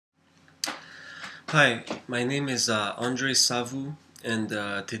Hi, my name is Andrei Savu, and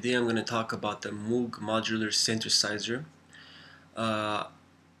today I'm going to talk about the Moog Modular Synthesizer. Uh,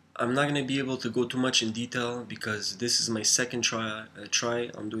 I'm not going to be able to go too much in detail because this is my second try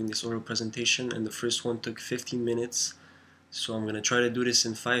on doing this oral presentation, and the first one took 15 minutes. So I'm going to try to do this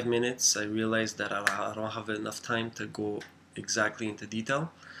in 5 minutes. I realized that I don't have enough time to go exactly into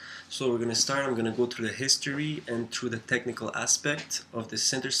detail. So we're going to start. I'm going to go through the history and through the technical aspect of the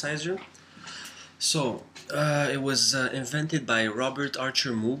synthesizer. So, it was invented by Robert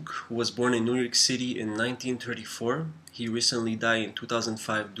Archer Moog, who was born in New York City in 1934. He recently died in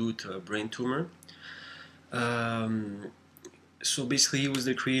 2005 due to a brain tumor. Um, so basically, he was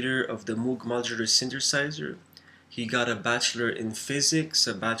the creator of the Moog Modular Synthesizer. He got a bachelor in physics,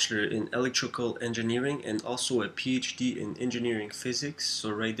 a bachelor in electrical engineering, and also a PhD in engineering physics. So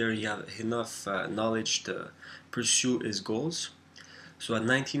right there, he had enough knowledge to pursue his goals. So at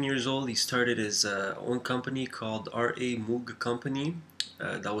 19 years old, he started his own company called R.A. Moog Company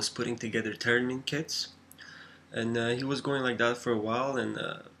that was putting together theremin kits. And he was going like that for a while, and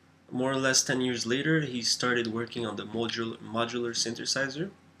more or less 10 years later, he started working on the modular synthesizer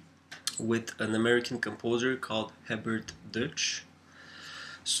with an American composer called Herbert Deutsch.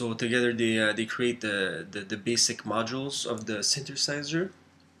 So together they create the basic modules of the synthesizer,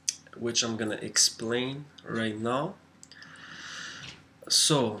 which I'm gonna explain right now.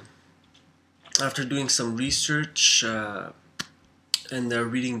 So after doing some research and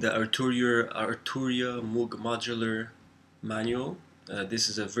reading the Arturia Moog Modular Manual, this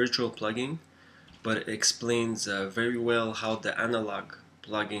is a virtual plugin, but it explains very well how the analog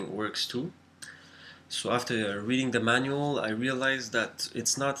plugin works too. So after reading the manual, I realized that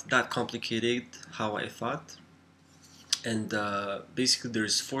it's not that complicated how I thought, and basically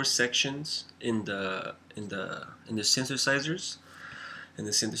there's 4 sections in the synthesizers. In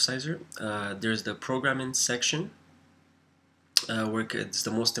the synthesizer, there's the programming section, where it's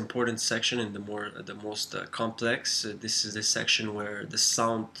the most important section and the most complex. This is the section where the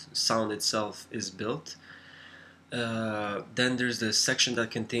sound itself is built. Then there's the section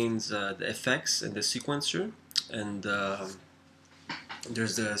that contains the effects and the sequencer, and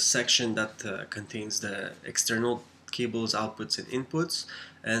there's the section that contains the external cables, outputs, and inputs,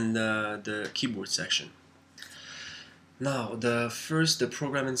 and the keyboard section. Now, the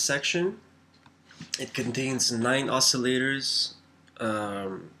programming section, it contains 9 oscillators,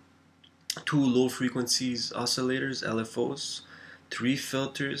 2 low frequencies oscillators, LFOs, 3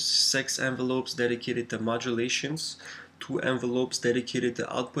 filters, 6 envelopes dedicated to modulations, 2 envelopes dedicated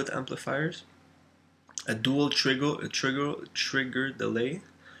to output amplifiers, a dual trigger delay,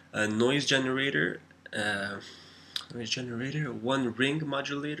 a noise generator, 1 ring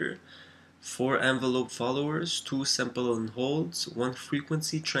modulator, 4 envelope followers, 2 sample and holds, 1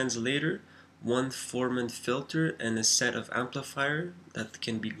 frequency translator, 1 formant filter, and a set of amplifier that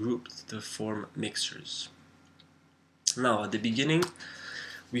can be grouped to form mixers. Now at the beginning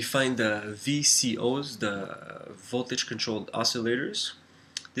we find the VCOs, the voltage controlled oscillators.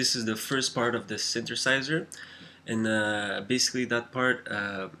 This is the first part of the synthesizer, and basically that part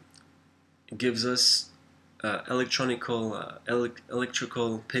gives us electrical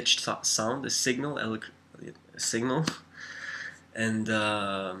pitched sound, a signal, and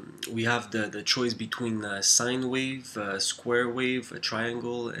we have the choice between sine wave, square wave, a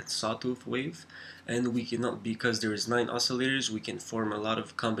triangle, and sawtooth wave, and we cannot, because there is 9 oscillators, we can form a lot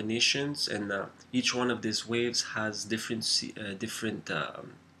of combinations, and each one of these waves has different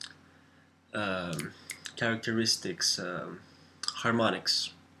characteristics,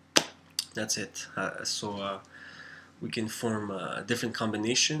 harmonics. That's it. So we can form different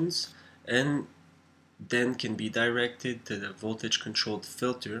combinations, and then can be directed to the voltage controlled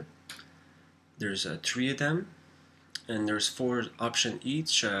filter. There's 3 of them, and there's 4 options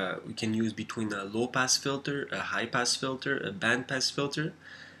each. We can use between a low pass filter, a high pass filter, a band pass filter,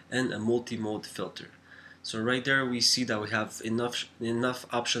 and a multi-mode filter. So right there we see that we have enough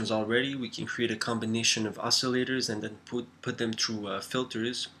options already. We can create a combination of oscillators and then put them through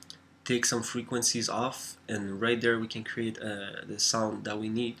filters, take some frequencies off, and right there we can create the sound that we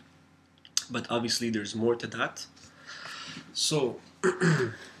need. But obviously there's more to that. So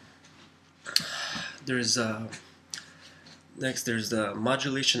there's next there's the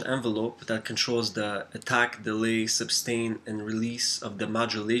modulation envelope that controls the attack, delay, sustain, and release of the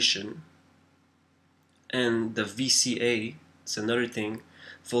modulation. And the VCA, it's another thing,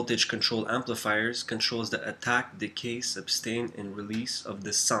 voltage control amplifiers, controls the attack, decay, sustain, and release of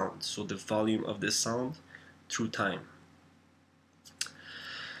the sound, so the volume of the sound through time.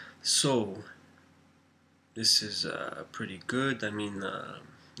 So this is pretty good. I mean,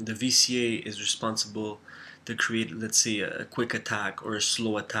 The VCA is responsible to create, let's say, a quick attack or a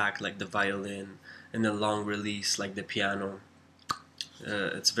slow attack like the violin, and a long release like the piano.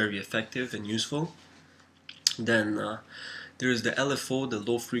 It's very effective and useful. Then there's the LFO, the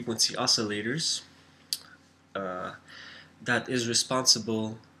low frequency oscillators, that is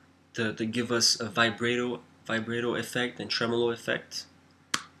responsible to give us a vibrato effect and tremolo effect.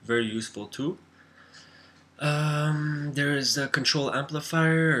 Very useful too. There is a control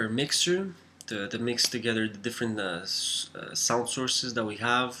amplifier or mixer to mix together the different sound sources that we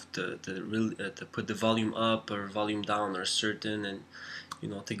have to put the volume up or volume down or certain, and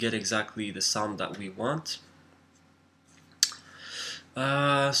to get exactly the sound that we want.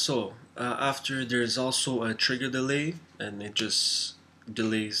 After, there's also a trigger delay, and it just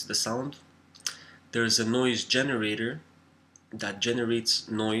delays the sound. There's a noise generator that generates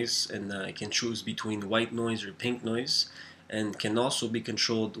noise, and I can choose between white noise or pink noise, and can also be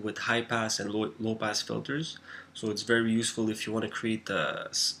controlled with high pass and low pass filters. So it's very useful if you want to create a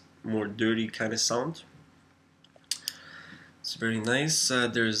more dirty kind of sound. It's very nice.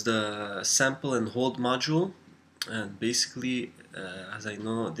 There's the sample and hold module, and basically, as I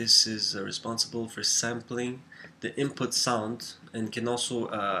know, this is responsible for sampling the input sound and can also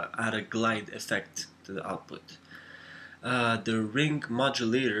add a glide effect to the output. The ring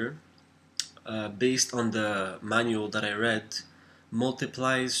modulator, based on the manual that I read,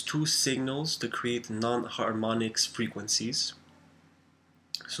 multiplies two signals to create non-harmonics frequencies.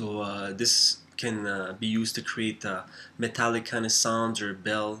 So this can be used to create metallic kind of sounds or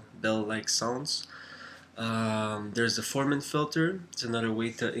bell-like sounds. There's the Foreman filter. It's another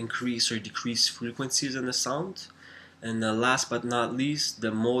way to increase or decrease frequencies in the sound. And last but not least, the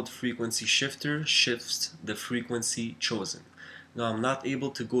mode frequency shifter shifts the frequency chosen. Now, I'm not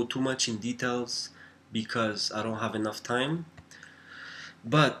able to go too much in details because I don't have enough time.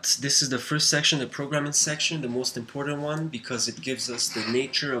 But this is the first section, the programming section, the most important one, because it gives us the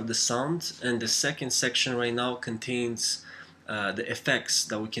nature of the sound. And the second section right now contains the effects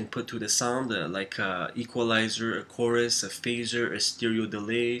that we can put to the sound, like equalizer, a chorus, a phaser, a stereo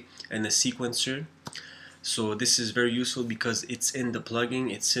delay, and a sequencer. So this is very useful because it's in the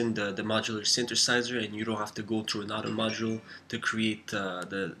plugin, it's in the modular synthesizer, and you don't have to go through another module to create to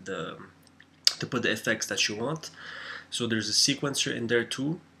put the effects that you want. So there's a sequencer in there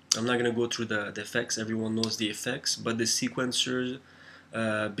too. I'm not gonna go through the effects. Everyone knows the effects, but the sequencer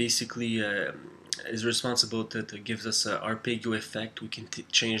basically is responsible to give us an arpeggio effect. We can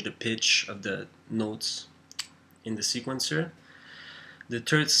change the pitch of the notes in the sequencer. The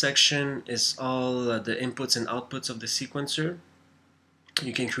third section is all the inputs and outputs of the sequencer.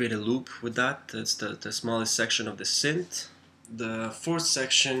 You can create a loop with that. That's the smallest section of the synth. The fourth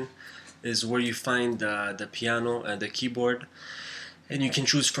section is where you find the piano and the keyboard, and you can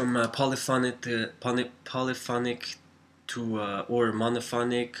choose from polyphonic to or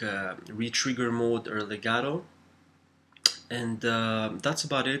monophonic, retrigger mode, or legato. And that's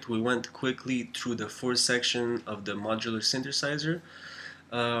about it. We went quickly through the fourth section of the modular synthesizer.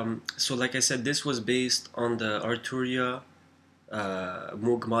 So like I said, this was based on the Arturia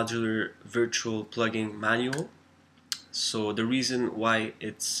Moog Modular Virtual Plugin Manual. So the reason why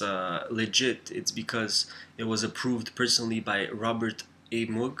it's legit, it's because it was approved personally by Robert A.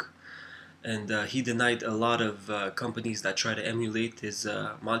 Moog, and he denied a lot of companies that try to emulate his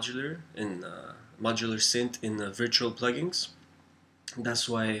modular synth in virtual plugins. That's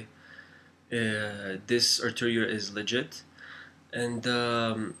why this Arturia is legit. And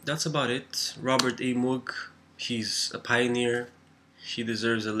that's about it. Robert A. Moog, he's a pioneer. He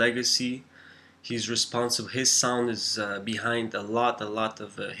deserves a legacy. He's responsible. His sound is behind a lot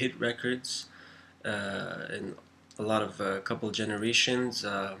of hit records and a lot of couple generations.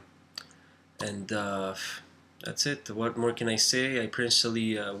 And that's it. What more can I say? I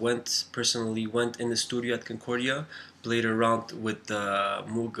personally went in the studio at Concordia, played around with the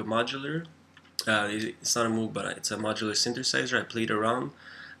Moog Modular. It's not a Moog, but it's a modular synthesizer. I played around.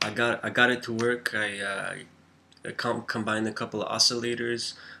 I got it to work. I combined a couple of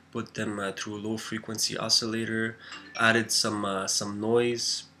oscillators, put them through a low frequency oscillator, added some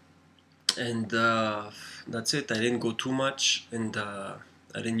noise, and that's it. I didn't go too much, and I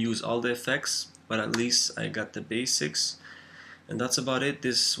didn't use all the effects, but at least I got the basics. And that's about it.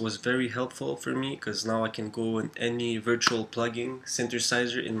 This was very helpful for me because now I can go in any virtual plugin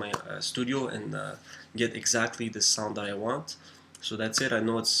synthesizer in my studio and get exactly the sound that I want. So that's it. I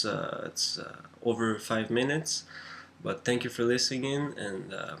know it's over 5 minutes, but thank you for listening,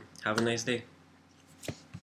 and have a nice day.